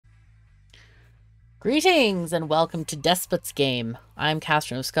Greetings and welcome to Despot's game. I'm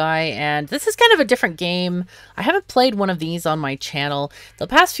KatherineOfSky, and this is kind of a different game. I haven't played one of these on my channel. The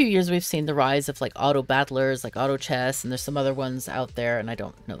past few years we've seen the rise of like auto battlers, like auto chess, and there's some other ones out there, and I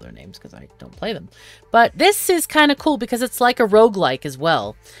don't know their names because I don't play them. But this is kind of cool because it's like a roguelike as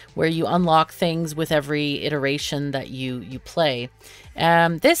well, where you unlock things with every iteration that you play.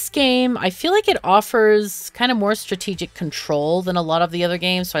 This game, I feel like it offers kind of more strategic control than a lot of the other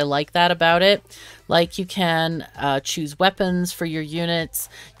games, so I like that about it. Like you can choose weapons for your units.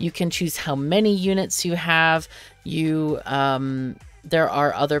 You can choose how many units you have. There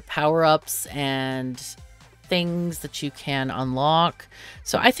are other power-ups and things that you can unlock.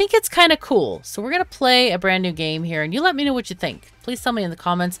 So I think it's kind of cool. So we're going to play a brand new game here, and you let me know what you think. Please tell me in the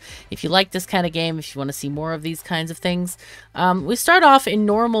comments if you like this kind of game, if you want to see more of these kinds of things. We start off in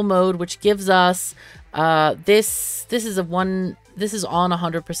normal mode, which gives us this is on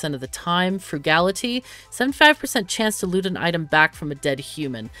 100% of the time. Frugality, 75% chance to loot an item back from a dead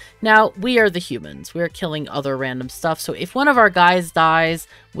human. Now, we are the humans. We're killing other random stuff. So if one of our guys dies,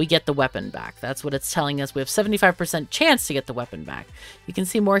 we get the weapon back. That's what it's telling us. We have 75% chance to get the weapon back. You can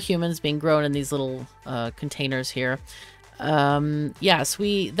see more humans being grown in these little containers here. Yes,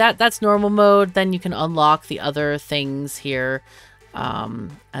 that's normal mode. Then you can unlock the other things here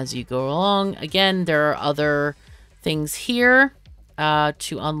as you go along. Again, there are other things here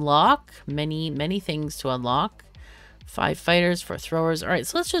to unlock. Many things to unlock. 5 fighters, 4 throwers. All right,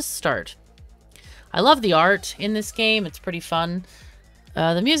 so let's just start. I love the art in this game. It's pretty fun.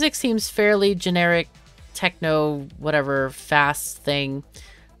 The music seems fairly generic, techno, whatever, fast thing.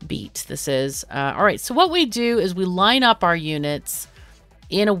 Beat this is. All right, so what we do is we line up our units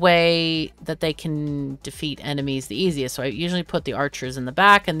in a way that they can defeat enemies the easiest. So I usually put the archers in the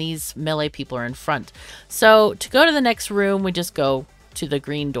back and these melee people are in front. So to go to the next room, we just go to the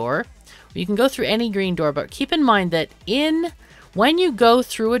green door. You can go through any green door, but keep in mind that when you go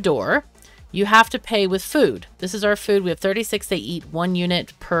through a door, you have to pay with food. This is our food. We have 36. They eat 1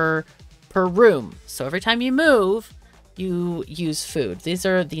 unit per room. So every time you move, you use food. These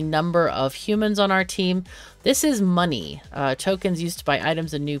are the number of humans on our team. This is money. Tokens used to buy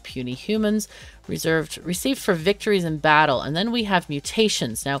items and new puny humans. Received for victories in battle. And then we have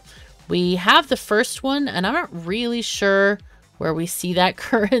mutations. Now, we have the first one, and I'm not really sure where we see that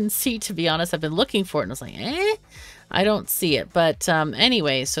currency, to be honest. I've been looking for it, and I was like, I don't see it. But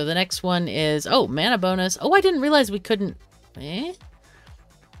anyway, so the next one is, mana bonus. Oh, I didn't realize we couldn't,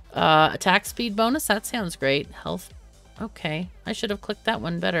 attack speed bonus. That sounds great. Health. Okay, I should have clicked that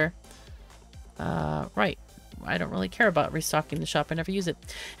one better. Right. I don't really care about restocking the shop. I never use it.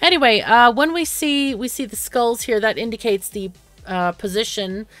 Anyway, when we see the skulls here, that indicates the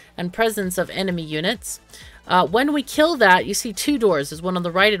position and presence of enemy units. When we kill that, you see 2 doors. There's one on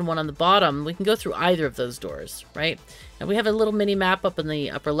the right and one on the bottom. We can go through either of those doors, right? And we have a little mini map up in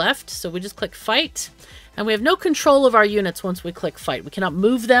the upper left. So we just click fight. And we have no control of our units once we click fight. We cannot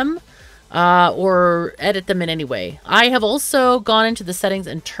move them. Or edit them in any way. I have also gone into the settings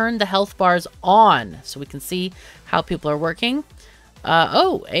and turned the health bars on so we can see how people are working.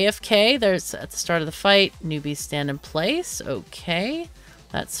 AFK, there's at the start of the fight, newbies stand in place. Okay,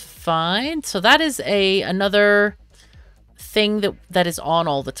 that's fine. So that is another thing that is on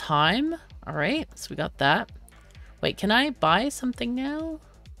all the time. All right, so we got that. Wait, can I buy something now?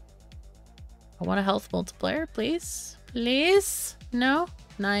 I want a health multiplier, please. Please? No?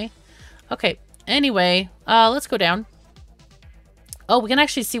 No. Okay, anyway, let's go down. Oh, we can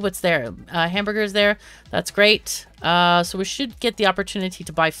actually see what's there. Hamburgers there. That's great. So we should get the opportunity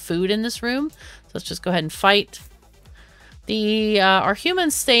to buy food in this room. So let's just go ahead and fight. Our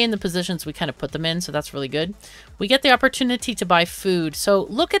humans stay in the positions we kind of put them in, so that's really good. We get the opportunity to buy food. So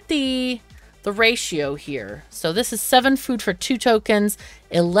look at the ratio here. So this is 7 food for 2 tokens,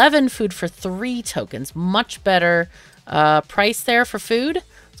 11 food for 3 tokens. Much better price there for food.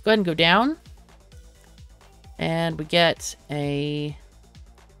 Go ahead and go down. And we get a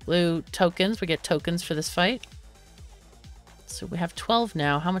blue tokens. We get tokens for this fight. So we have 12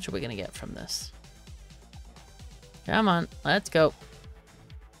 now. How much are we going to get from this? Come on. Let's go.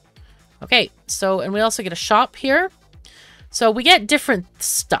 Okay. So, and we also get a shop here. So we get different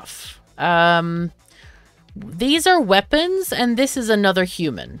stuff. These are weapons, and this is another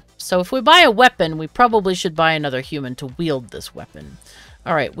human. So if we buy a weapon, we probably should buy another human to wield this weapon.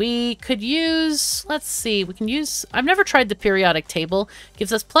 All right, we could use, let's see, we can use, I've never tried the periodic table. It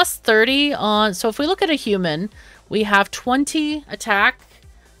gives us plus 30 on, so if we look at a human, we have 20 attack,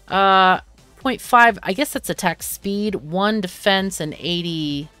 0.5, I guess that's attack speed, 1 defense, and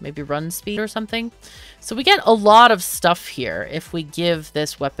 80 maybe run speed or something. So we get a lot of stuff here if we give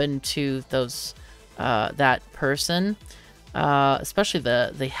this weapon to those that person. Especially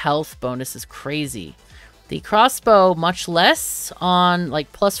the health bonus is crazy. The crossbow, much less on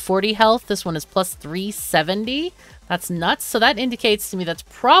like plus 40 health. This one is plus 370. That's nuts. So that indicates to me that's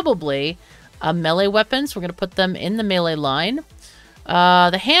probably a melee weapon. So we're going to put them in the melee line.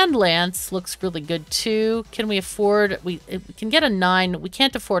 The hand lance looks really good too. Can we afford... We can get a 9. We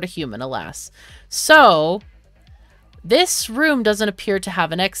can't afford a human, alas. So this room doesn't appear to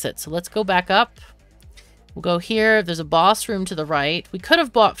have an exit. So let's go back up. We'll go here. There's a boss room to the right. We could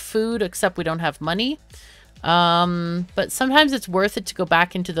have bought food, except we don't have money. But sometimes it's worth it to go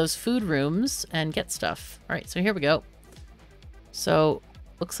back into those food rooms and get stuff. All right, so here we go. So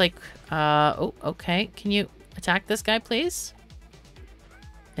looks like... oh, okay. Can you attack this guy, please?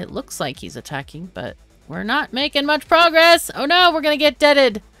 It looks like he's attacking, but we're not making much progress. Oh no, we're gonna get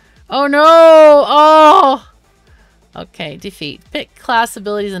deaded. Oh no! Oh! Okay, defeat. Pick class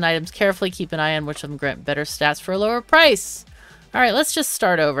abilities and items carefully. Keep an eye on which of them grant better stats for a lower price. Alright, let's just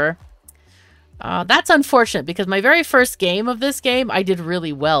start over. That's unfortunate because my very first game of this game, I did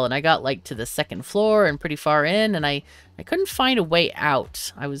really well. And I got like to the second floor and pretty far in. And I couldn't find a way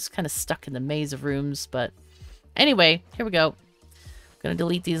out. I was kind of stuck in the maze of rooms. But anyway, here we go. Gonna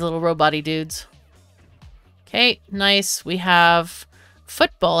delete these little robot-y dudes. Okay, nice. We have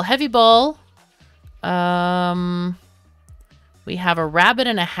football, heavy ball. We have a rabbit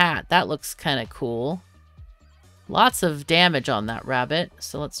and a hat. That looks kind of cool. Lots of damage on that rabbit.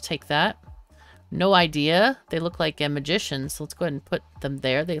 So let's take that. No idea. They look like a magician. So let's go ahead and put them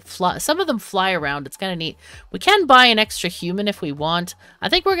there. They fly. Some of them fly around. It's kind of neat. We can buy an extra human if we want. I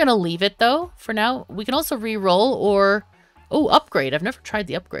think we're going to leave it though for now. We can also re-roll or... Oh, upgrade. I've never tried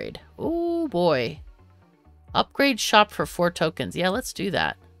the upgrade. Oh, boy. Upgrade shop for 4 tokens. Yeah, let's do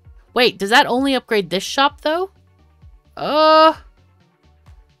that. Wait, does that only upgrade this shop, though? Do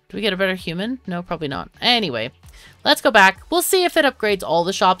we get a better human? No, probably not. Anyway, let's go back. We'll see if it upgrades all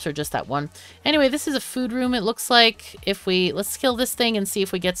the shops or just that one. Anyway, this is a food room. It looks like if we... Let's kill this thing and see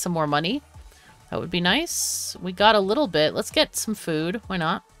if we get some more money. That would be nice. We got a little bit. Let's get some food. Why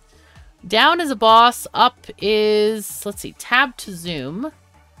not? Down is a boss. Up is... Let's see. Tab to zoom.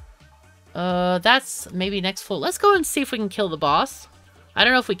 That's maybe next floor. Let's go and see if we can kill the boss. I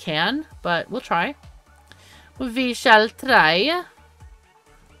don't know if we can, but we'll try. We shall try.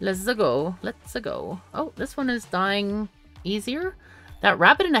 Let's go. Let's go. Oh, this one is dying easier. That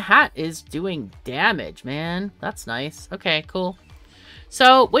rabbit in a hat is doing damage, man. That's nice. Okay, cool.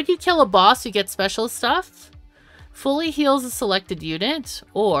 So, when you kill a boss, you get special stuff. Fully heals a selected unit,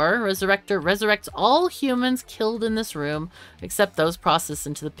 or Resurrector resurrects all humans killed in this room, except those processed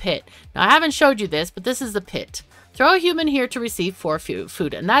into the pit. Now, I haven't showed you this, but this is the pit. Throw a human here to receive 4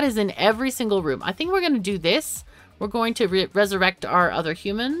 food, and that is in every single room. I think we're going to do this. We're going to resurrect our other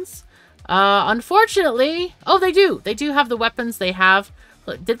humans. Unfortunately... Oh, they do! They do have the weapons they have.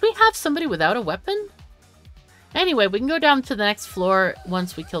 Look, did we have somebody without a weapon? Anyway, we can go down to the next floor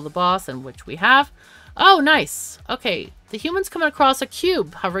once we kill the boss, and which we have. Oh, nice. Okay, the human's coming across a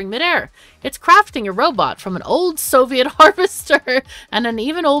cube hovering midair. It's crafting a robot from an old Soviet harvester and an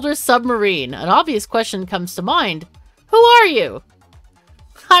even older submarine. An obvious question comes to mind. Who are you?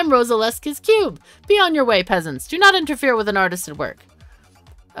 I'm Rosaleska's cube. Be on your way, peasants. Do not interfere with an artist at work.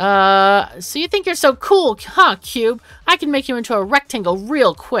 So you think you're so cool, huh, cube? I can make you into a rectangle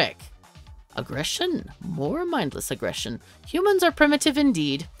real quick. Aggression? More mindless aggression. Humans are primitive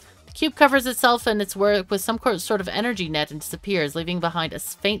indeed. The cube covers itself and its work with some sort of energy net and disappears, leaving behind a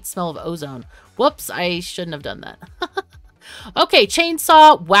faint smell of ozone. Whoops, I shouldn't have done that. Okay,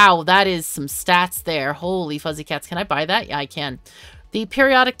 chainsaw. Wow, that is some stats there. Holy fuzzy cats. Can I buy that? Yeah, I can. The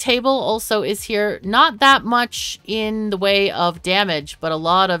periodic table also is here. Not that much in the way of damage, but a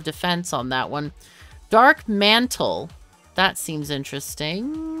lot of defense on that one. Dark mantle. That seems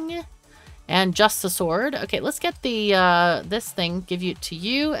interesting. And just the sword. Okay, let's get the this thing, give it to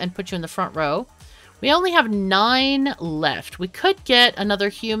you, and put you in the front row. We only have 9 left. We could get another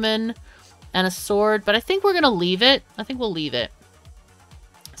human and a sword, but I think we're going to leave it. I think we'll leave it.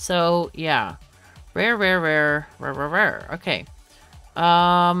 So, yeah. Rare, rare, rare, rare, rare, rare. Okay.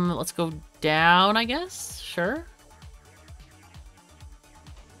 Let's go down, I guess. Sure.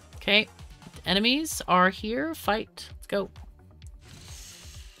 Okay. Enemies are here. Fight. Let's go.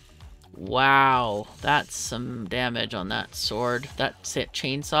 Wow, that's some damage on that sword. That's it,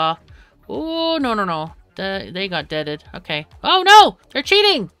 chainsaw. Oh, no, no, no. They got deaded. Okay. Oh, no! They're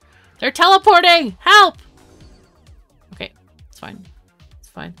cheating! They're teleporting! Help! Okay, it's fine. It's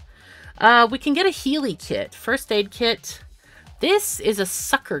fine. We can get a Healy kit. First aid kit. This is a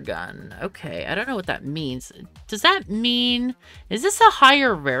sucker gun. Okay, I don't know what that means. Does that mean... Is this a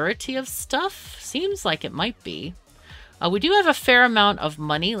higher rarity of stuff? Seems like it might be. We do have a fair amount of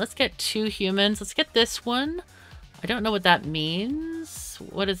money. Let's get 2 humans. Let's get this one. I don't know what that means.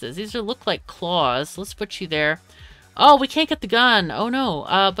 What is this? These look like claws. Let's put you there. Oh, we can't get the gun. Oh, no.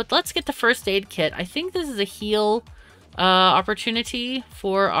 But let's get the first aid kit. I think this is a heal opportunity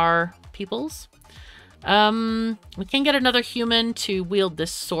for our peoples. We can get another human to wield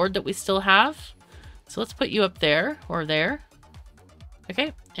this sword that we still have. So let's put you up there or there.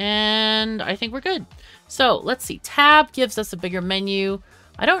 Okay, and I think we're good. So let's see. Tab gives us a bigger menu.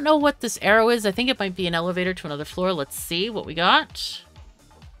 I don't know what this arrow is. I think it might be an elevator to another floor. Let's see what we got.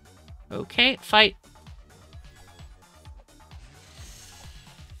 Okay, fight.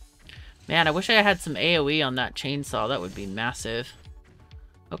 Man, I wish I had some AoE on that chainsaw. That would be massive.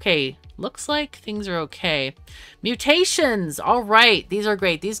 Okay, looks like things are okay. Mutations! All right, these are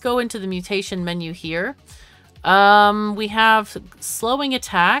great. These go into the mutation menu here. We have slowing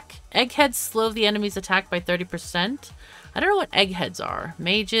attack. Eggheads slow the enemy's attack by 30%. I don't know what eggheads are.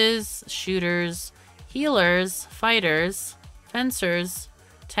 Mages, shooters, healers, fighters, fencers,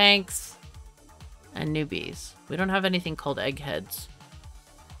 tanks, and newbies. We don't have anything called eggheads.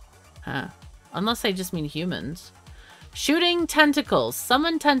 Huh. Unless they just mean humans. Shooting tentacles.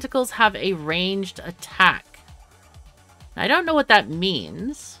 Summon tentacles have a ranged attack. I don't know what that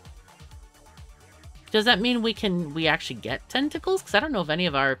means. Does that mean we actually get tentacles? Because I don't know of any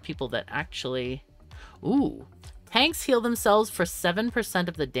of our people that actually... Ooh. Tanks heal themselves for 7%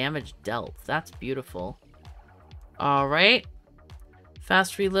 of the damage dealt. That's beautiful. Alright.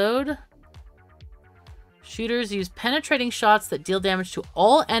 Fast reload. Shooters use penetrating shots that deal damage to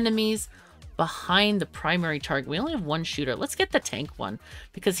all enemies behind the primary target. We only have 1 shooter. Let's get the tank one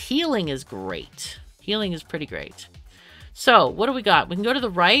because healing is great. Healing is pretty great. So, what do we got? We can go to the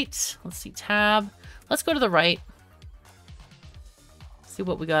right. Let's see, tab. Let's go to the right. See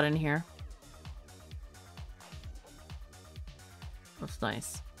what we got in here. That's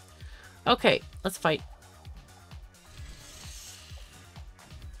nice. Okay, let's fight.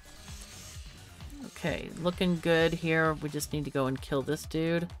 Okay, looking good here. We just need to go and kill this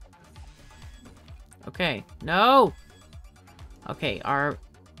dude. Okay, no! Okay, our...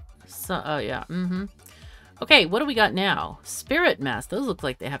 yeah, Okay, what do we got now? Spirit Mask. Those look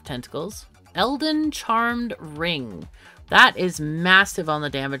like they have tentacles. Elden Charmed Ring. That is massive on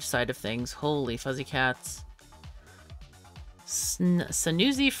the damage side of things. Holy fuzzy cats.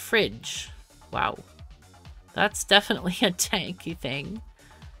 Sanusi Fridge. Wow. That's definitely a tanky thing.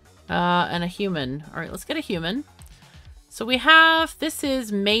 And a human. Alright, let's get a human. So we have... This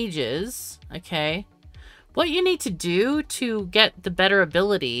is mages. Okay. What you need to do to get the better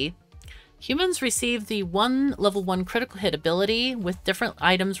ability... Humans receive the level 1 critical hit ability with different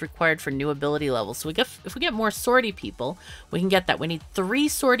items required for new ability levels. So if we get more swordy people, we can get that. We need 3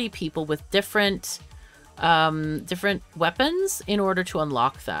 swordy people with different weapons in order to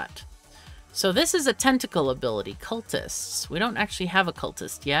unlock that. So this is a tentacle ability, cultists. We don't actually have a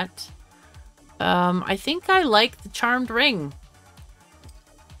cultist yet. I think I like the charmed ring.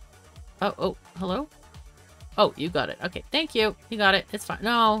 Oh, hello? Oh, you got it. Okay, thank you. You got it. It's fine.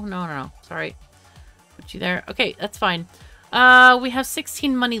 No. Sorry. Put you there. Okay, that's fine. We have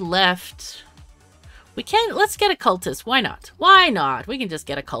 16 money left. Let's get a cultist. Why not? Why not? We can just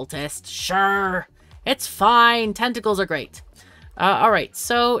get a cultist. Sure. It's fine. Tentacles are great. Alright,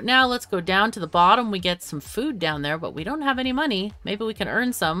 so now let's go down to the bottom. We get some food down there, but we don't have any money. Maybe we can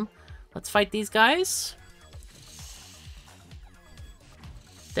earn some. Let's fight these guys.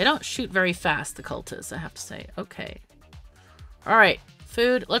 They don't shoot very fast, the cultists, I have to say. Okay. Alright,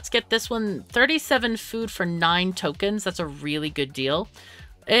 food. Let's get this one. 37 food for 9 tokens. That's a really good deal.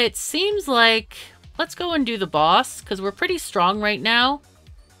 It seems like... Let's go and do the boss, because we're pretty strong right now.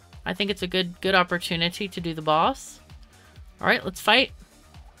 I think it's a good opportunity to do the boss. Alright, let's fight.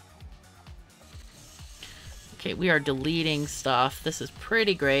 Okay, we are deleting stuff. This is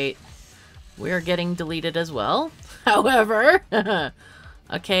pretty great. We are getting deleted as well. However...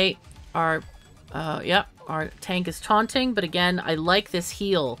 Okay, our tank is taunting, but again, I like this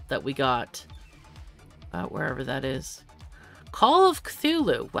heal that we got. Wherever that is. Call of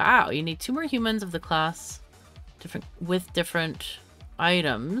Cthulhu. Wow, you need 2 more humans of the class with different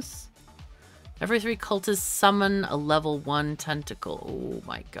items. Every 3 cultists summon a level 1 tentacle. Oh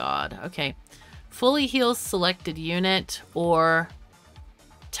my god. Okay. Fully heals selected unit or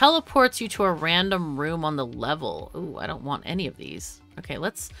teleports you to a random room on the level. Ooh, I don't want any of these. Okay,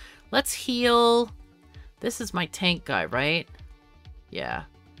 let's heal. This is my tank guy, right? Yeah.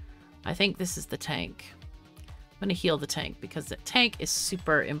 I think this is the tank. I'm going to heal the tank because the tank is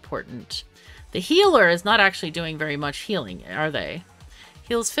super important. The healer is not actually doing very much healing, are they?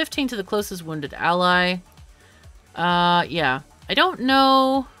 Heals 15 to the closest wounded ally. Yeah. I don't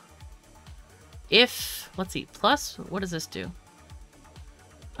know if... Let's see. Plus, what does this do?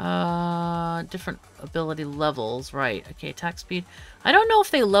 Different ability levels. Right. Okay, attack speed. I don't know if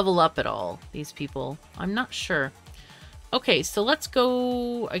they level up at all, these people. I'm not sure. Okay, so let's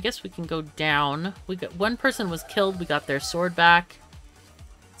go... I guess we can go down. We got one person was killed. We got their sword back.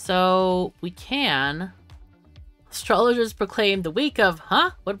 So we can... Astrologers proclaim the week of...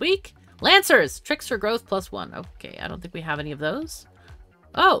 Huh? What week? Lancers! Tricks for growth +1. Okay, I don't think we have any of those.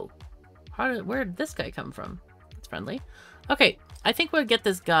 Oh! Where did this guy come from? That's friendly. Okay, I think we'll get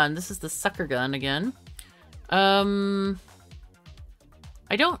this gun. This is the sucker gun again. I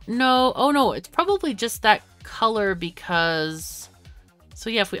don't know. Oh no, it's probably just that color because... So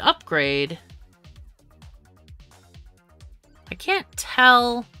yeah, if we upgrade... I can't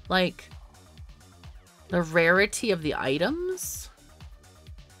tell, like, the rarity of the items.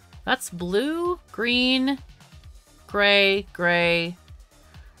 That's blue, green, gray, gray.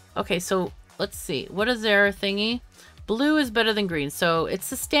 Okay, so let's see. What is their thingy? Blue is better than green. So it's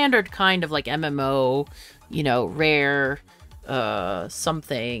the standard kind of like MMO, you know, rare,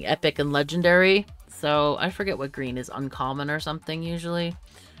 something, epic and legendary. So I forget what green is, uncommon or something usually.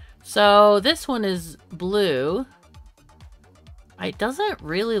 So this one is blue. It doesn't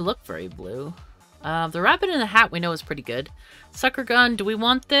really look very blue. The rabbit in the hat we know is pretty good. Sucker gun, do we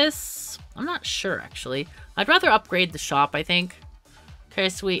want this? I'm not sure, actually. I'd rather upgrade the shop, I think. Okay,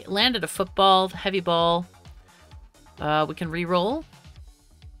 so we landed a football, heavy ball. We can re-roll.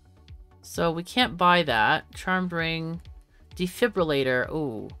 So we can't buy that. Charmed ring. Defibrillator.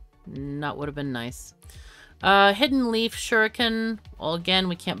 Ooh, that would have been nice. Hidden leaf shuriken. Well, again,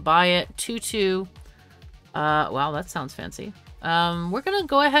 we can't buy it. 2-2. Wow, that sounds fancy. We're gonna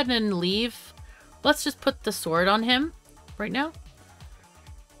go ahead and leave. Let's just put the sword on him right now.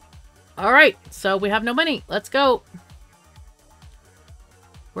 All right, so we have no money. Let's go.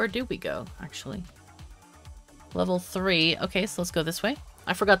 Where do we go, actually? Level 3. Okay, so let's go this way.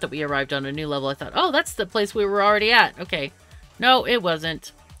 I forgot that we arrived on a new level. I thought, oh, that's the place we were already at. Okay. No, it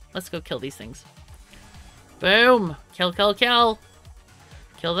wasn't. Let's go kill these things. Boom. Kill, kill, kill.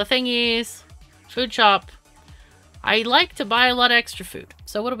 Kill the thingies. Food shop. I like to buy a lot of extra food.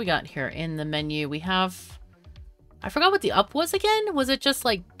 So what do we got here in the menu? We have... I forgot what the up was again. Was it just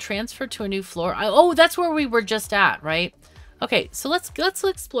like transfer to a new floor? Oh, that's where we were just at, right? Okay, so let's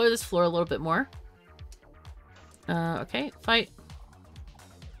explore this floor a little bit more. Okay, fight.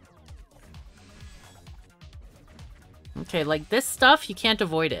 Okay, like this stuff, you can't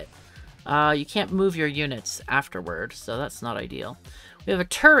avoid it. You can't move your units afterward, so that's not ideal. We have a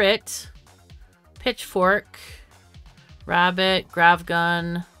turret, pitchfork, rabbit, grav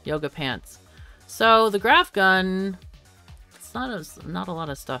gun, yoga pants. So the grav gun, it's not a lot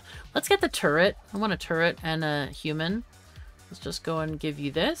of stuff. Let's get the turret. I want a turret and a human. Let's just go and give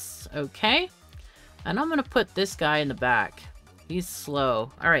you this. Okay. And I'm going to put this guy in the back. He's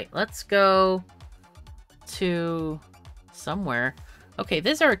slow. All right, let's go to somewhere. Okay,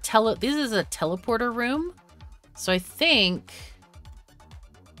 this is a teleporter room. So I think...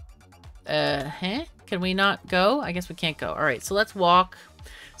 Can we not go? I guess we can't go. All right, so let's walk.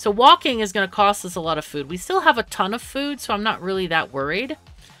 So walking is going to cost us a lot of food. We still have a ton of food, so I'm not really that worried.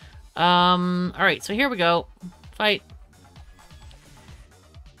 All right, so here we go. Fight.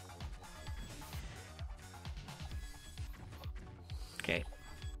 Okay.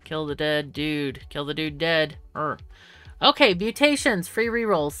 Kill the dead dude. Kill the dude dead. Okay, mutations. Free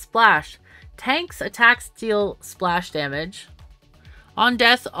rerolls. Splash. Tanks attacks deal splash damage. On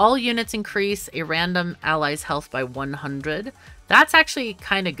death, all units increase a random ally's health by 100. That's actually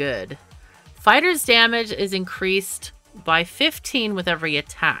kind of good. Fighter's damage is increased by 15 with every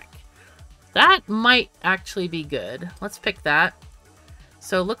attack. That might actually be good. Let's pick that.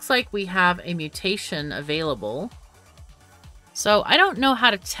 So it looks like we have a mutation available. So I don't know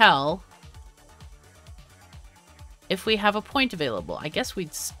how to tell if we have a point available. I guess we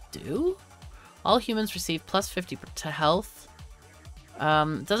do. All humans receive plus 50 to health.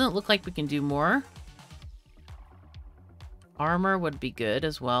 Doesn't look like we can do more. Armor would be good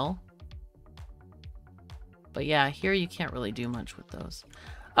as well. But yeah, here you can't really do much with those.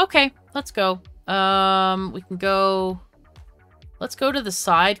 Okay, let's go. We can go... Let's go to the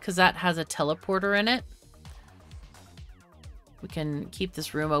side because that has a teleporter in it. We can keep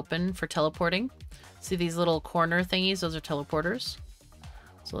this room open for teleporting. See these little corner thingies? Those are teleporters.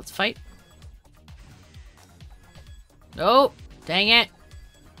 So let's fight. Oh, dang it.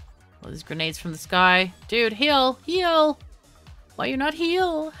 All these grenades from the sky. Dude, heal! Heal! Why you not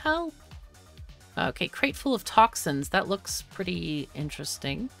heal? Help! Okay, crate full of toxins. That looks pretty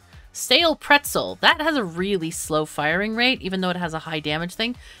interesting. Stale pretzel. That has a really slow firing rate, even though it has a high damage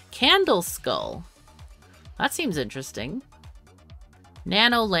thing. Candle skull. That seems interesting.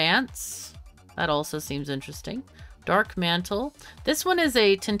 Nano lance. That also seems interesting. Dark mantle. This one is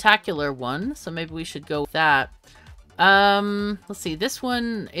a tentacular one, so maybe we should go with that. Let's see. This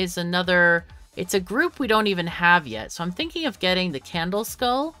one is another... It's a group we don't even have yet, so I'm thinking of getting the candle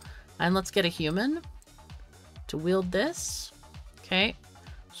skull. And let's get a human to wield this. Okay.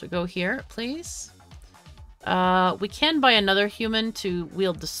 So go here, please. We can buy another human to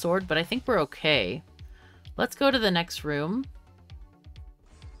wield the sword, but I think we're okay. Let's go to the next room.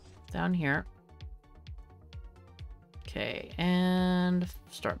 Down here. Okay, and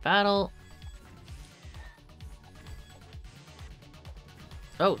start battle.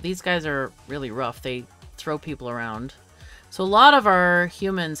 Oh, these guys are really rough. They throw people around. So a lot of our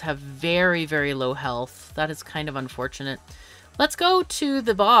humans have very, very low health. That is kind of unfortunate. Let's go to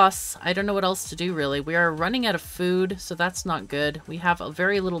the boss. I don't know what else to do, really. We are running out of food, so that's not good. We have a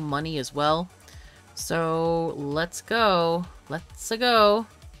very little money as well. So let's go. Let's go.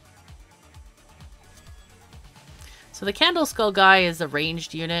 So the Candle Skull guy is a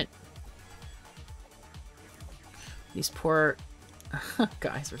ranged unit. These poor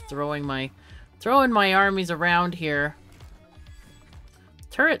guys are throwing my armies around here.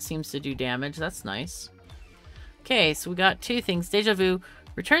 Turret seems to do damage. That's nice. Okay, so we got two things. Deja Vu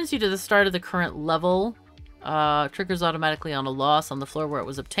returns you to the start of the current level. Triggers automatically on a loss on the floor where it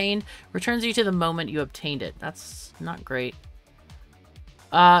was obtained. Returns you to the moment you obtained it. That's not great.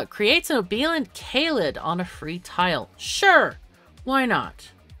 Creates an Obelant Kalid on a free tile. Sure! Why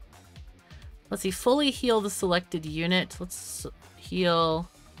not? Let's see. Fully heal the selected unit. Let's heal...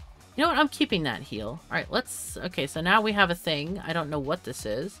 You know what? I'm keeping that heal. Alright, let's... Okay, so now we have a thing. I don't know what this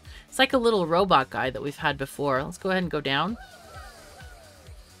is. It's like a little robot guy that we've had before. Let's go ahead and go down.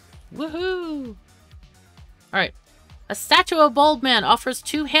 Woohoo! Alright. A statue of a bald man offers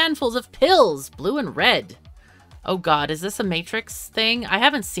 2 handfuls of pills, blue and red. Oh god, is this a Matrix thing? I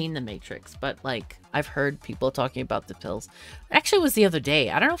haven't seen the Matrix, but like, I've heard people talking about the pills. Actually, it was the other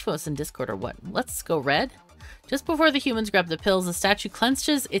day. I don't know if it was in Discord or what. Let's go red. Just before the humans grab the pills, the statue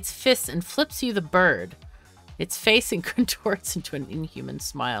clenches its fists and flips you the bird. Its face and contorts into an inhuman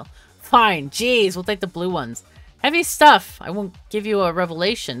smile. Fine, jeez, we'll take the blue ones. Heavy stuff. I won't give you a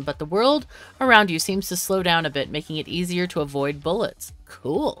revelation, but the world around you seems to slow down a bit, making it easier to avoid bullets.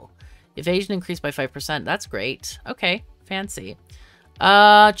 Cool. Evasion increased by 5%. That's great. Okay, fancy.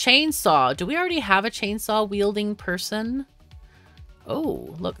 Chainsaw. Do we already have a chainsaw wielding person?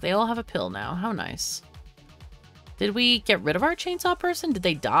 Oh, look, they all have a pill now. How nice. Did we get rid of our chainsaw person? Did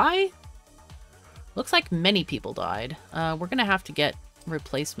they die? Looks like many people died. We're going to have to get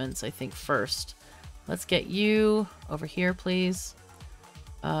replacements, I think, first. Let's get you over here, please.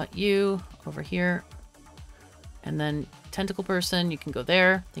 You over here. And then tentacle person, you can go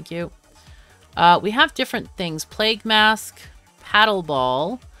there. Thank you. We have different things. Plague mask, paddle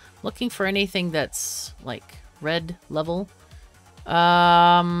ball. Looking for anything that's like red level.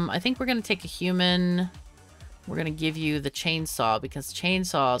 I think we're going to take a human. We're going to give you the chainsaw because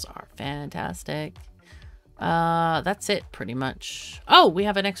chainsaws are fantastic. That's it pretty much. Oh, we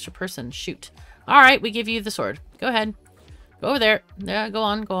have an extra person. Shoot. All right, we give you the sword. Go ahead. Go over there. Yeah, go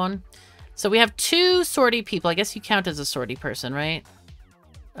on, go on. So we have 2 swordy people. I guess you count as a swordy person, right?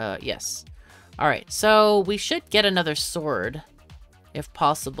 Yes. All right, so we should get another sword if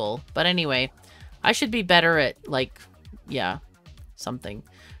possible. But anyway, I should be better at, like, yeah, something.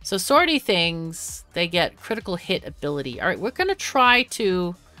 So swordy things, they get critical hit ability. All right, we're going to try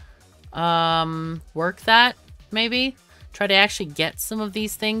to work that, maybe. Try to actually get some of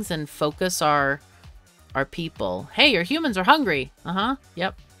these things and focus our people. Hey, your humans are hungry. Uh-huh,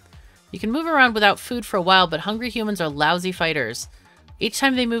 yep. You can move around without food for a while, but hungry humans are lousy fighters. Each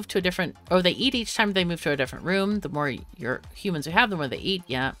time they move to a different... Or they eat each time they move to a different room. The more your humans you have, the more they eat,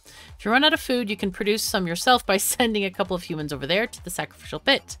 yeah. If you run out of food, you can produce some yourself by sending a couple of humans over there to the sacrificial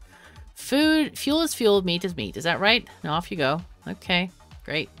pit. Fuel is fuel, meat is meat. Is that right? Now off you go. Okay,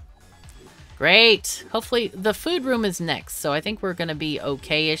 great. Great. Hopefully, the food room is next, so I think we're going to be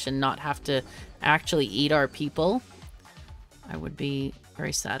okay-ish and not have to actually eat our people. I would be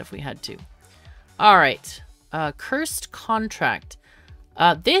very sad if we had to. All right. Cursed contract.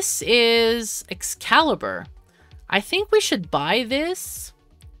 This is Excalibur. I think we should buy this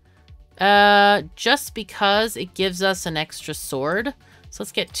just because it gives us an extra sword. So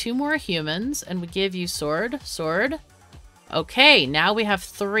let's get 2 more humans and we give you sword. Okay, now we have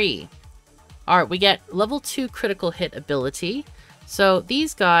 3. All right, we get level 2 critical hit ability. So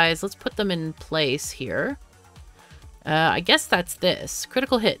these guys, let's put them in place here. I guess that's this.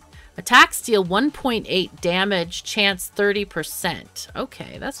 Critical hit. Attacks deal 1.8 damage, chance 30%.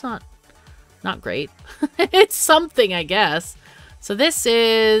 Okay, that's not great. It's something, I guess. So this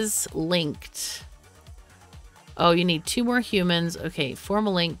is linked. Oh, you need 2 more humans. Okay, form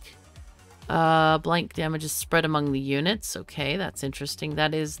a link. Blank damage is spread among the units. Okay, that's interesting.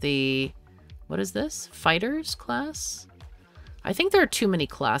 That is the... What is this? Fighters class? I think there are too many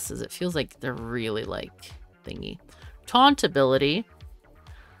classes. It feels like they're really, like, thingy. Taunt ability.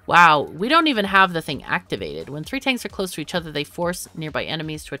 Wow, we don't even have the thing activated. When 3 tanks are close to each other, they force nearby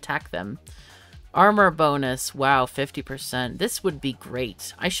enemies to attack them. Armor bonus. Wow, 50%. This would be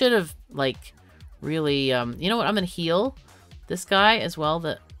great. I should have, like, really... you know what? I'm going to heal this guy as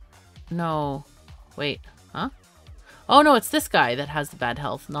well. No. Wait. Huh? Oh, no, it's this guy that has the bad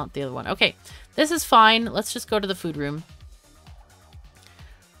health, not the other one. Okay, this is fine. Let's just go to the food room.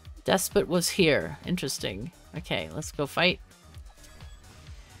 Despot was here. Interesting. Okay, let's go fight.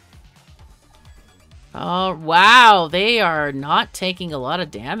 Oh, wow. They are not taking a lot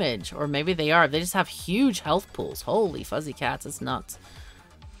of damage. Or maybe they are. They just have huge health pools. Holy fuzzy cats. It's nuts.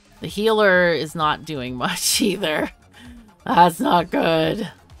 The healer is not doing much either. That's not good.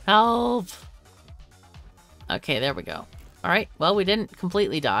 Help. Okay, there we go. Alright, well, we didn't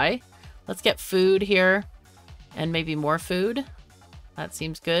completely die. Let's get food here. And maybe more food. That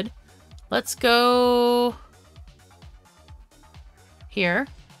seems good. Let's go... here.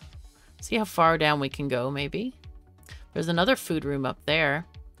 See how far down we can go, maybe. There's another food room up there.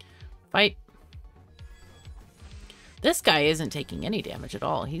 Fight. This guy isn't taking any damage at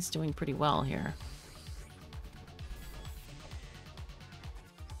all. He's doing pretty well here.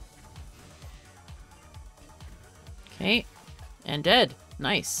 Okay. And dead.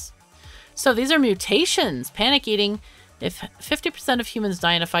 Nice. So these are mutations. Panic eating. If 50% of humans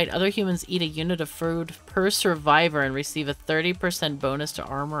die in a fight, other humans eat a unit of food per survivor and receive a 30% bonus to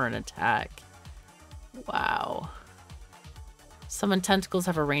armor and attack. Wow. Summon tentacles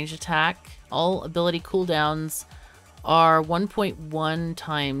have a range attack. All ability cooldowns are 1.1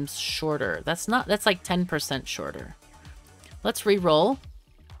 times shorter. That's like 10% shorter. Let's re-roll.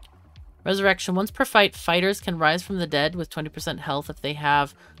 Resurrection. Once per fight, fighters can rise from the dead with 20% health if they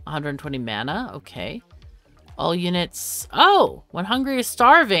have 120 mana. Okay. All units... Oh! When hungry or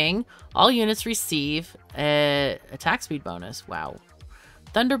starving, all units receive a attack speed bonus. Wow.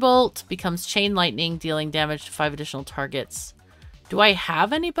 Thunderbolt becomes chain lightning, dealing damage to 5 additional targets. Do I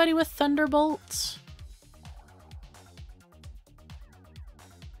have anybody with Thunderbolt?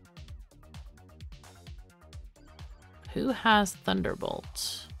 Who has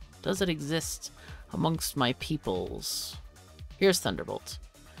Thunderbolt? Does it exist amongst my peoples? Here's Thunderbolt.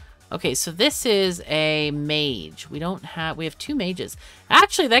 Okay, so this is a mage. We have 2 mages.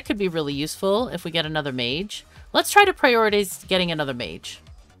 Actually, that could be really useful if we get another mage. Let's try to prioritize getting another mage.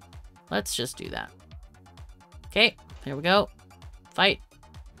 Let's just do that. Okay, here we go. Fight.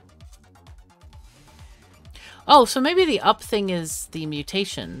 Oh, so maybe the up thing is the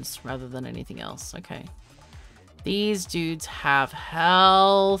mutations rather than anything else. Okay. These dudes have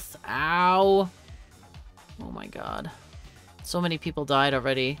health. Ow. Oh my god. So many people died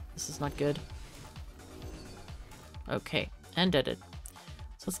already. This is not good. Okay, and deaded.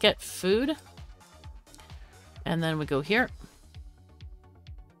 So let's get food. And then we go here.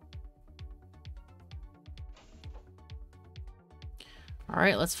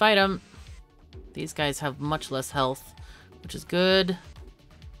 Alright, let's fight them. These guys have much less health, which is good.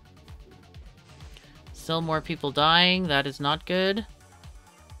 Still more people dying. That is not good.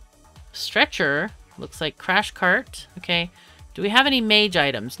 Stretcher. Looks like crash cart. Okay. Do we have any mage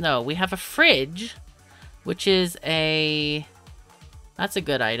items? No. We have a fridge, which is a... That's a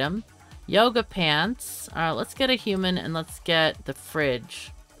good item. Yoga pants. Alright, let's get a human and let's get the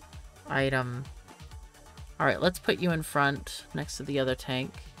fridge item. Alright, let's put you in front next to the other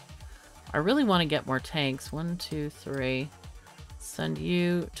tank. I really want to get more tanks. 1, 2, 3. Send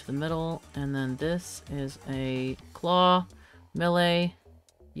you to the middle. And then this is a claw. Melee.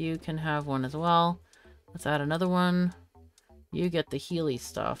 You can have one as well. Let's add another one. You get the healy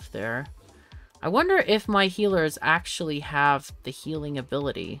stuff there. I wonder if my healers actually have the healing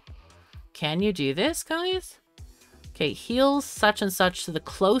ability. Can you do this, guys? Okay, heals such and such to the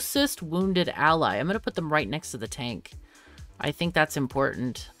closest wounded ally. I'm going to put them right next to the tank. I think that's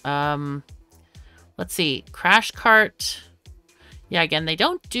important. Let's see. Crash cart. Yeah, again, they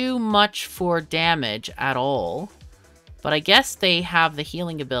don't do much for damage at all. But I guess they have the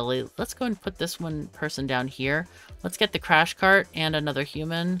healing ability. Let's go and put this one person down here. Let's get the crash cart and another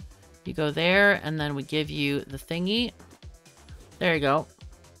human. You go there, and then we give you the thingy. There you go.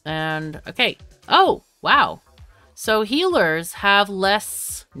 And, okay. Oh, wow. So healers have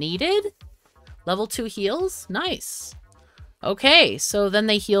less needed? Level 2 heals? Nice. Okay, so then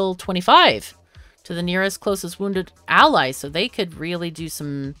they heal 25 to the nearest closest wounded ally. So they could really do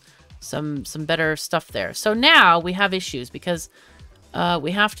some better stuff there. So now we have issues because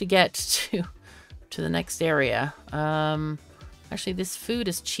we have to get to the next area. Actually, this food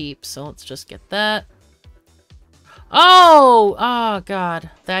is cheap, so let's just get that. Oh God,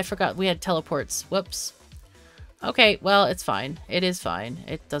 I forgot we had teleports. Whoops. Okay, well, it's fine. It is fine.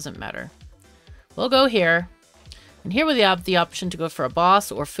 It doesn't matter. We'll go here. And here we have the option to go for a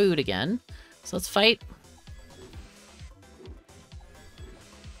boss or food again. So let's fight.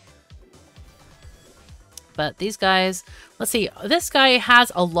 But these guys, let's see, this guy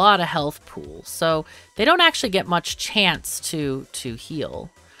has a lot of health pool, so they don't actually get much chance to heal.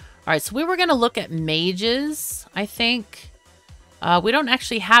 All right, so we were going to look at mages, I think. We don't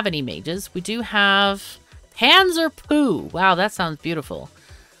actually have any mages. We do have Panzer Poo. Wow, that sounds beautiful.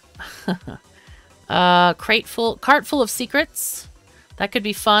 Cart full of secrets. That could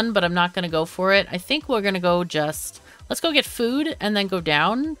be fun, but I'm not going to go for it. I think we're going to go let's go get food and then go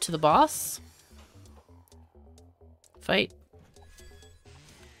down to the boss. Fight.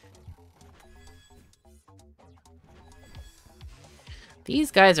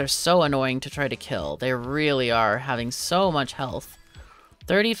 These guys are so annoying to try to kill. They really are, having so much health.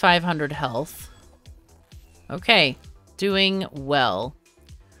 3,500 health. Okay, doing well.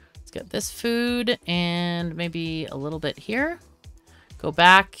 Let's get this food and maybe a little bit here. Go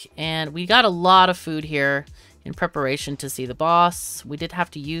back, and we got a lot of food here in preparation to see the boss. We did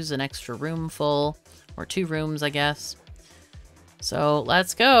have to use an extra room full. Or 2 rooms, I guess. So,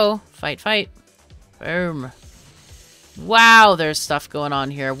 let's go. Fight, fight. Boom. Wow, there's stuff going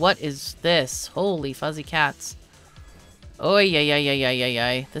on here. What is this? Holy fuzzy cats. Oh,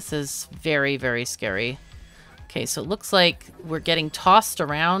 yeah. This is very, very scary. Okay, so it looks like we're getting tossed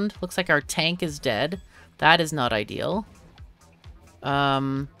around. Looks like our tank is dead. That is not ideal.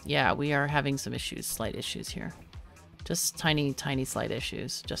 Yeah, we are having some issues. Slight issues here. Just tiny, tiny slight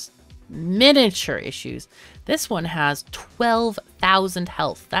issues. Just miniature issues. This one has 12,000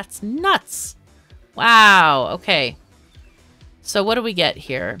 health. That's nuts. Wow. Okay. So what do we get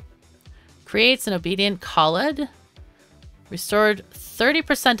here? Creates an obedient Khalid. Restored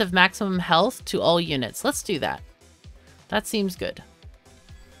 30% of maximum health to all units. Let's do that. That seems good.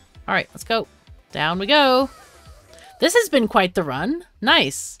 All right, let's go. Down we go. This has been quite the run.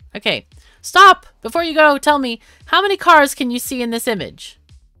 Nice. Okay. Stop! Before you go, tell me, how many cars can you see in this image?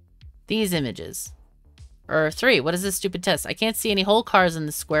 These images. Or 3. What is this stupid test? I can't see any whole cars in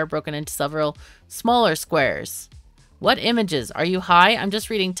the square broken into several smaller squares. What images? Are you high? I'm just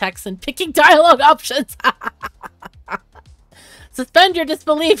reading text and picking dialogue options. Suspend your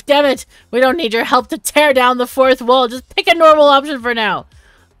disbelief, damn it. We don't need your help to tear down the 4th wall. Just pick a normal option for now.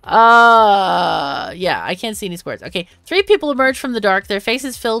 Yeah, I can't see any squares. Okay, 3 people emerge from the dark, their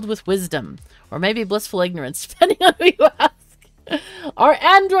faces filled with wisdom. Or maybe blissful ignorance, depending on who you ask. Our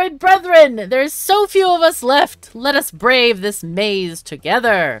android brethren! There's so few of us left. Let us brave this maze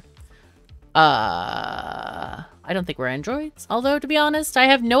together. I don't think we're androids. Although, to be honest, I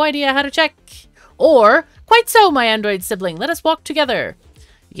have no idea how to check. Or, quite so, my android sibling. Let us walk together.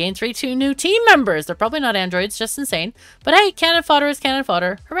 You gain 2 new team members. They're probably not androids, just insane. But hey, cannon fodder is cannon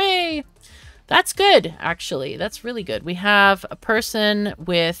fodder. Hooray! That's good, actually. That's really good. We have a person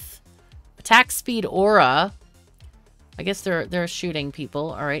with attack speed aura. I guess they're shooting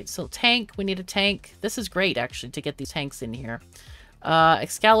people. All right, so tank. We need a tank. This is great, actually, to get these tanks in here.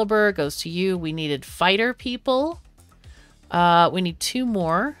 Excalibur goes to you. We needed fighter people. We need 2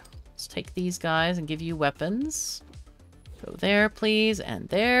 more. Let's take these guys and give you weapons. Go there, please, and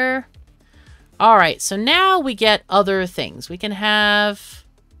there. All right, so now we get other things. We can have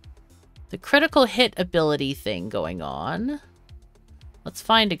the critical hit ability thing going on. Let's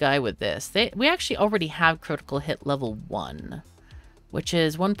find a guy with this. We actually already have critical hit level 1, which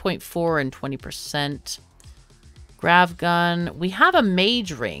is 1.4 and 20%. Grav gun. We have a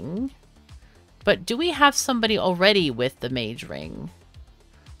mage ring, but do we have somebody already with the mage ring?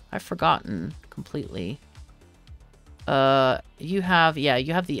 I've forgotten completely. You have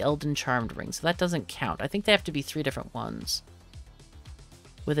the Elden Charmed ring, so that doesn't count. I think they have to be 3 different ones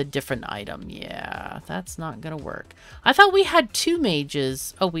with a different item. Yeah, that's not gonna work. I thought we had 2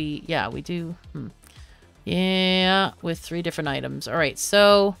 mages. Oh, we do. Yeah, with 3 different items. All right,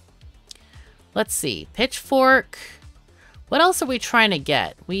 so let's see. Pitchfork. What else are we trying to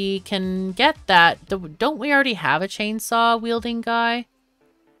get? We can get that. Don't we already have a chainsaw wielding guy?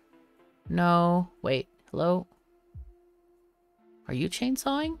 No. Wait. Hello? Are you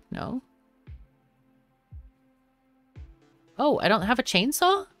chainsawing? No. Oh, I don't have a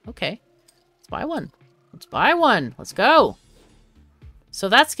chainsaw? Okay. Let's buy one. Let's buy one. Let's go. So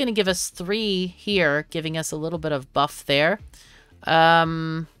that's going to give us 3 here, giving us a little bit of buff there.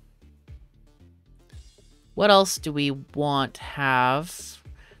 What else do we want to have?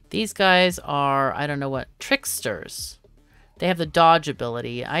 These guys are, I don't know what, tricksters. They have the dodge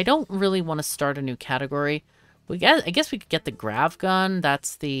ability. I don't really want to start a new category. I guess we could get the grav gun.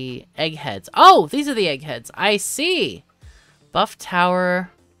 That's the eggheads. Oh, these are the eggheads. I see. Buff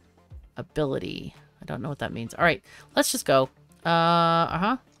tower ability. I don't know what that means. All right, let's just go.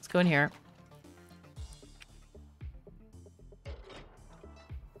 Let's go in here.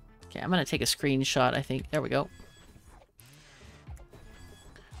 Okay, I'm going to take a screenshot, I think. There we go.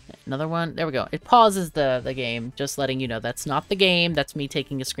 Another one. There we go. It pauses the game, just letting you know that's not the game. That's me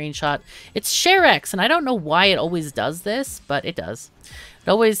taking a screenshot. It's ShareX, and I don't know why it always does this, but it does. It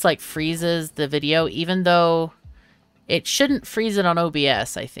always, like, freezes the video, even though it shouldn't freeze it on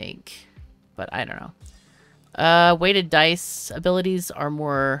OBS, I think. But I don't know. Weighted dice abilities are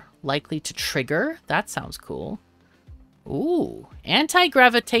more likely to trigger. That sounds cool. Ooh.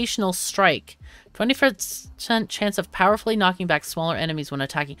 Anti-gravitational strike. 20% chance of powerfully knocking back smaller enemies when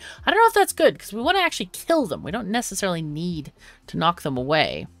attacking. I don't know if that's good, because we want to actually kill them. We don't necessarily need to knock them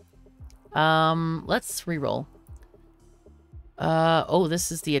away. Let's reroll. Oh,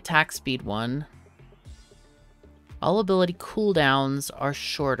 this is the attack speed one. All ability cooldowns are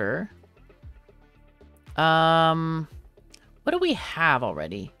shorter. What do we have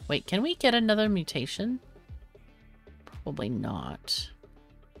already? Wait, can we get another mutation? Probably not.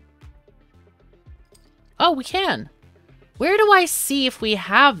 Oh, we can. Where do I see if we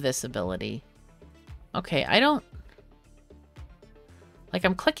have this ability? Okay, I don't... Like,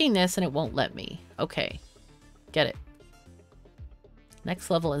 I'm clicking this and it won't let me. Okay. Get it. Next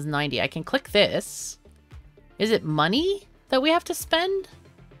level is 90. I can click this. Is it money that we have to spend?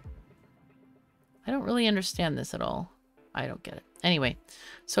 I don't really understand this at all. I don't get it. Anyway,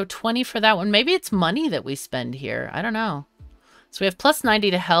 so 20 for that one. Maybe it's money that we spend here. I don't know. So we have plus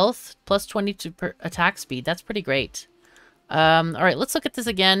 90 to health, plus 20 to attack speed. That's pretty great. All right, let's look at this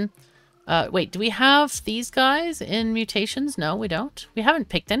again. Wait, do we have these guys in mutations? No, we don't. We haven't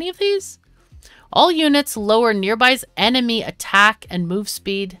picked any of these. All units lower nearby's enemy attack and move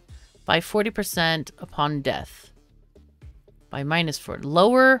speed by 40% upon death. By minus 40.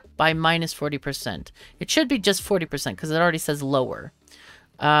 Lower by minus 40%. It should be just 40% because it already says lower.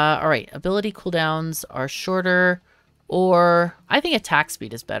 All right, ability cooldowns are shorter, or I think attack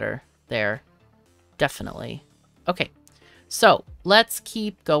speed is better there. Definitely. Okay, so let's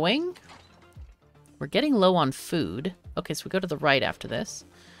keep going. We're getting low on food. Okay, so we go to the right after this.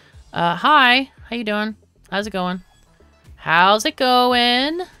 Hi, how you doing? How's it going? How's it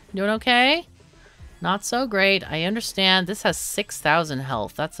going? Doing okay? Not so great. I understand. This has 6,000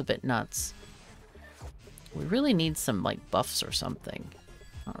 health. That's a bit nuts. We really need some, like, buffs or something.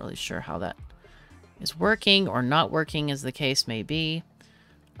 Not really sure how that is working or not working, as the case may be.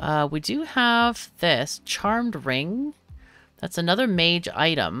 We do have this charmed ring. That's another mage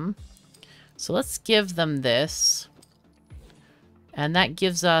item. So let's give them this. And that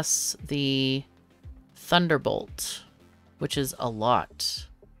gives us the Thunderbolt, which is a lot.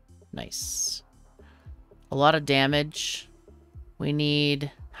 Nice. A lot of damage. We need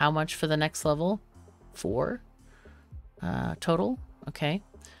how much for the next level? 4 total. Okay.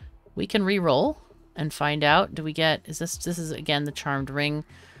 We can re-roll and find out. Do we get... This is again the charmed ring.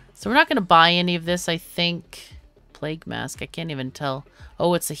 So we're not going to buy any of this, I think. Plague mask. I can't even tell.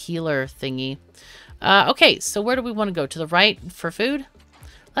 Oh, it's a healer thingy. Okay, so where do we want to go? To the right for food?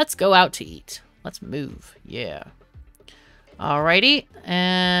 Let's go out to eat. Let's move. Yeah. Alrighty.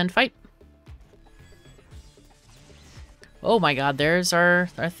 And fight. Oh my god, there's our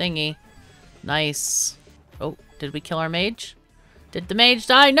thingy. Nice. Oh, did we kill our mage? Did the mage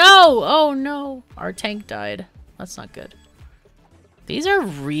die? No! Oh no! Our tank died. That's not good. These are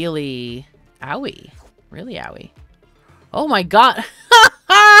really owie. Really owie. Oh my god!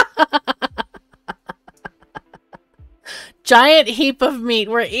 Giant heap of meat.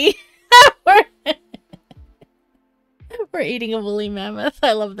 We're eating... We're eating a woolly mammoth.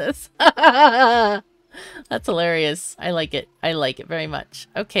 I love this. That's hilarious. I like it. I like it very much.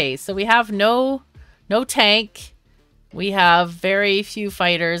 Okay, so we have no tank. We have very few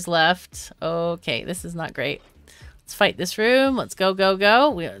fighters left. Okay, this is not great. Let's fight this room. Let's go, go, go.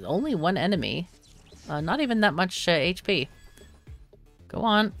 We have only one enemy. Not even that much HP. Go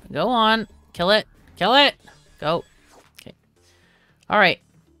on. Go on. Kill it. Kill it. Go. Okay. All right.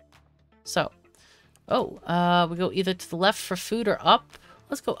 So. Oh, we go either to the left for food or up.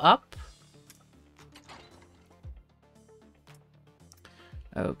 Let's go up.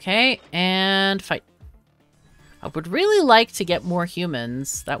 Okay. And fight. I would really like to get more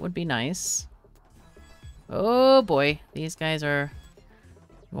humans. That would be nice. Oh boy. These guys are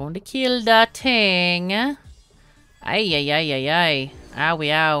going to kill that thing. Ay, ay, ay, ay, ay.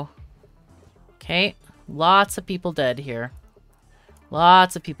 Owie, ow. Okay. Lots of people dead here.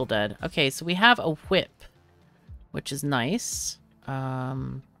 Lots of people dead. Okay, so we have a whip, which is nice.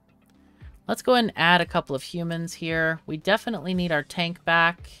 Let's go ahead and add a couple of humans here. We definitely need our tank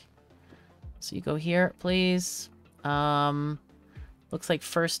back. So you go here, please. Looks like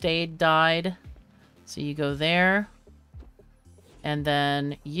first aid died. So you go there. And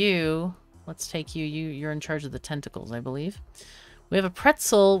then you, let's take you. You're in charge of the tentacles, I believe. We have a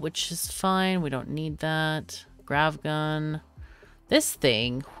pretzel, which is fine. We don't need that. Grav gun. This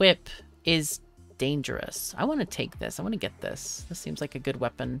thing, whip, is dangerous. I want to take this. I want to get this. This seems like a good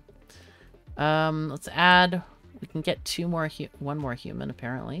weapon. Let's add. We can get one more human,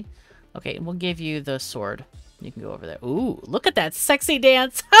 apparently. Okay, we'll give you the sword. You can go over there. Ooh, look at that sexy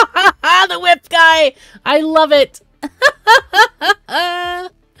dance. The whip guy. I love it.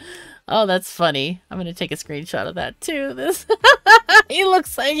 Oh, that's funny. I'm going to take a screenshot of that, too. This he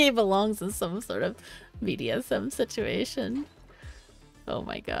looks like he belongs in some sort of BDSM situation. Oh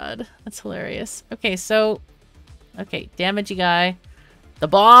my god. That's hilarious. Okay, so... Okay, damagey guy. The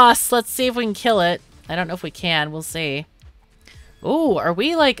boss! Let's see if we can kill it. I don't know if we can. We'll see. Ooh, are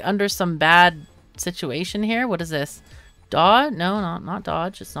we, like, under some bad situation here? What is this? Dodge? No, not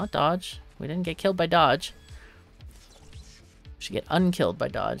dodge. It's not dodge. We didn't get killed by dodge. We should get unkilled by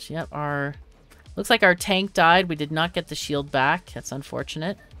dodge. Yep, our... Looks like our tank died. We did not get the shield back. That's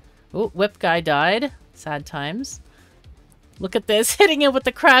unfortunate. Ooh, whip guy died. Sad times. Look at this, hitting it with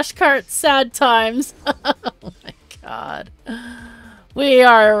the crash cart. Sad times. Oh my god. We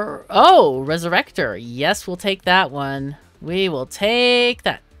are... Oh, Resurrector. Yes, we'll take that one. We will take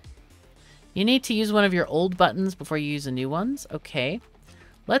that. You need to use one of your old buttons before you use the new ones. Okay.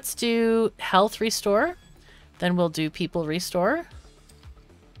 Let's do health restore. Then we'll do people restore.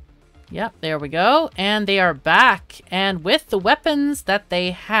 Yep, there we go. And they are back. And with the weapons that they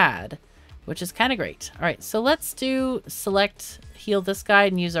had. Which is kind of great. All right, so let's do select, heal this guy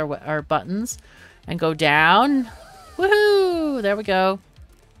and use our buttons. And go down. Woohoo! There we go.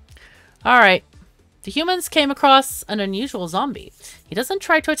 All right. The humans came across an unusual zombie. He doesn't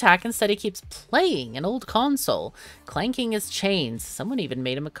try to attack. Instead, he keeps playing an old console, clanking his chains. Someone even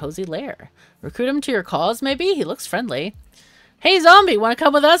made him a cozy lair. Recruit him to your cause, maybe? He looks friendly. Hey, zombie, want to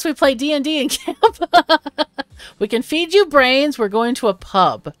come with us? We play D&D in camp. We can feed you brains. We're going to a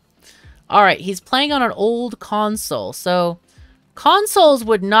pub. All right, he's playing on an old console. So consoles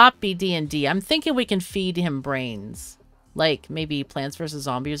would not be D&D. I'm thinking we can feed him brains. Like maybe Plants vs.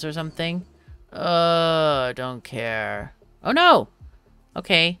 Zombies or something. Don't care. Oh, no.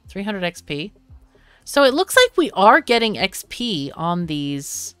 Okay, 300 XP. So it looks like we are getting XP on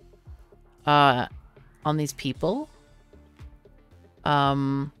these people.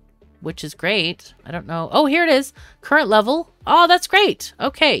 Which is great. I don't know. Oh, here it is. Current level. Oh, that's great.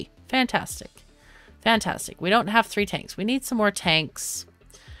 Okay. Fantastic. Fantastic. We don't have 3 tanks. We need some more tanks.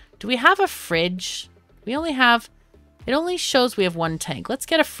 Do we have a fridge? We only have... It only shows we have 1 tank. Let's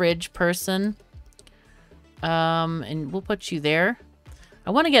get a fridge person. And we'll put you there.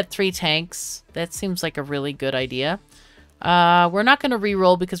 I want to get 3 tanks. That seems like a really good idea. We're not going to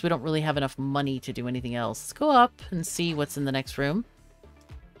re-roll because we don't really have enough money to do anything else. Let's go up and see what's in the next room.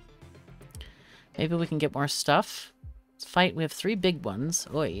 Maybe we can get more stuff. Let's fight. We have 3 big ones.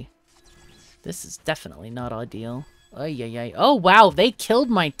 Oi. This is definitely not ideal. Ay, ay, ay. Oh, wow. They killed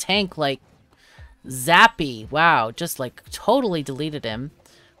my tank like zappy. Wow. Just like totally deleted him.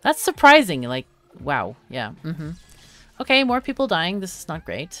 That's surprising. Like, wow. Yeah. Okay, more people dying. This is not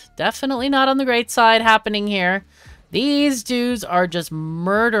great. Definitely not on the great side happening here. These dudes are just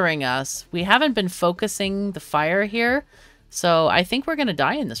murdering us. We haven't been focusing the fire here. So I think we're going to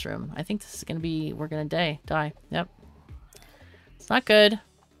die in this room. I think this is going to be... We're going to die. Yep. It's not good.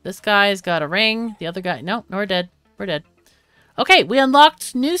 This guy's got a ring. The other guy... No, we're dead. We're dead. Okay, we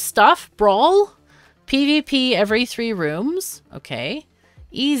unlocked new stuff. Brawl. PvP every 3 rooms. Okay.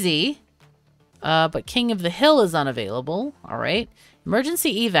 Easy. But King of the Hill is unavailable. Alright.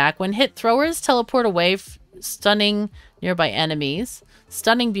 Emergency evac. When hit, throwers teleport away, stunning nearby enemies.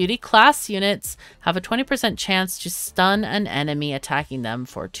 Stunning beauty. Class units have a 20% chance to stun an enemy attacking them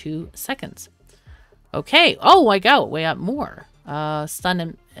for 2 seconds. Okay. Oh, I got way up more. Stun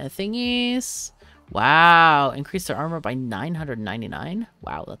and thingies. Wow. Increase their armor by 999.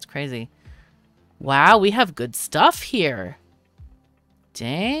 Wow, that's crazy. Wow, we have good stuff here.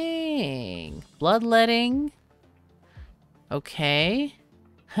 Dang. Bloodletting. Okay.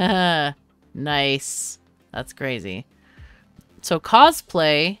 Nice. That's crazy. So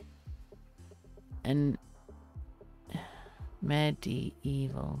cosplay and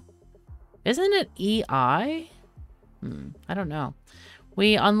medieval. Isn't it EI? I don't know.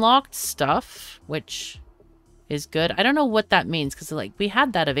 We unlocked stuff, which is good. I don't know what that means because like we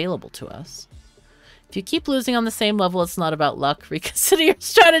had that available to us. If you keep losing on the same level, it's not about luck. Reconsider your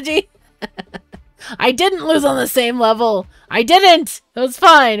strategy. I didn't lose on the same level. I didn't. It was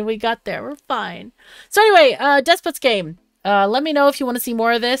fine. We got there. We're fine. So anyway, Despot's game. Let me know if you want to see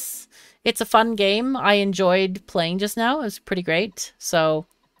more of this. It's a fun game. I enjoyed playing just now. It was pretty great. So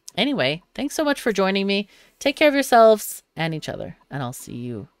anyway, thanks so much for joining me. Take care of yourselves and each other. And I'll see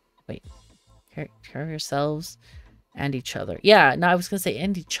you. Wait. Care of yourselves and each other. Yeah, no, I was going to say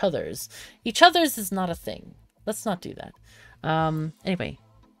and each other's. Each other's is not a thing. Let's not do that. Anyway,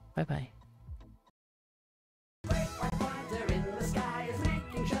 bye-bye.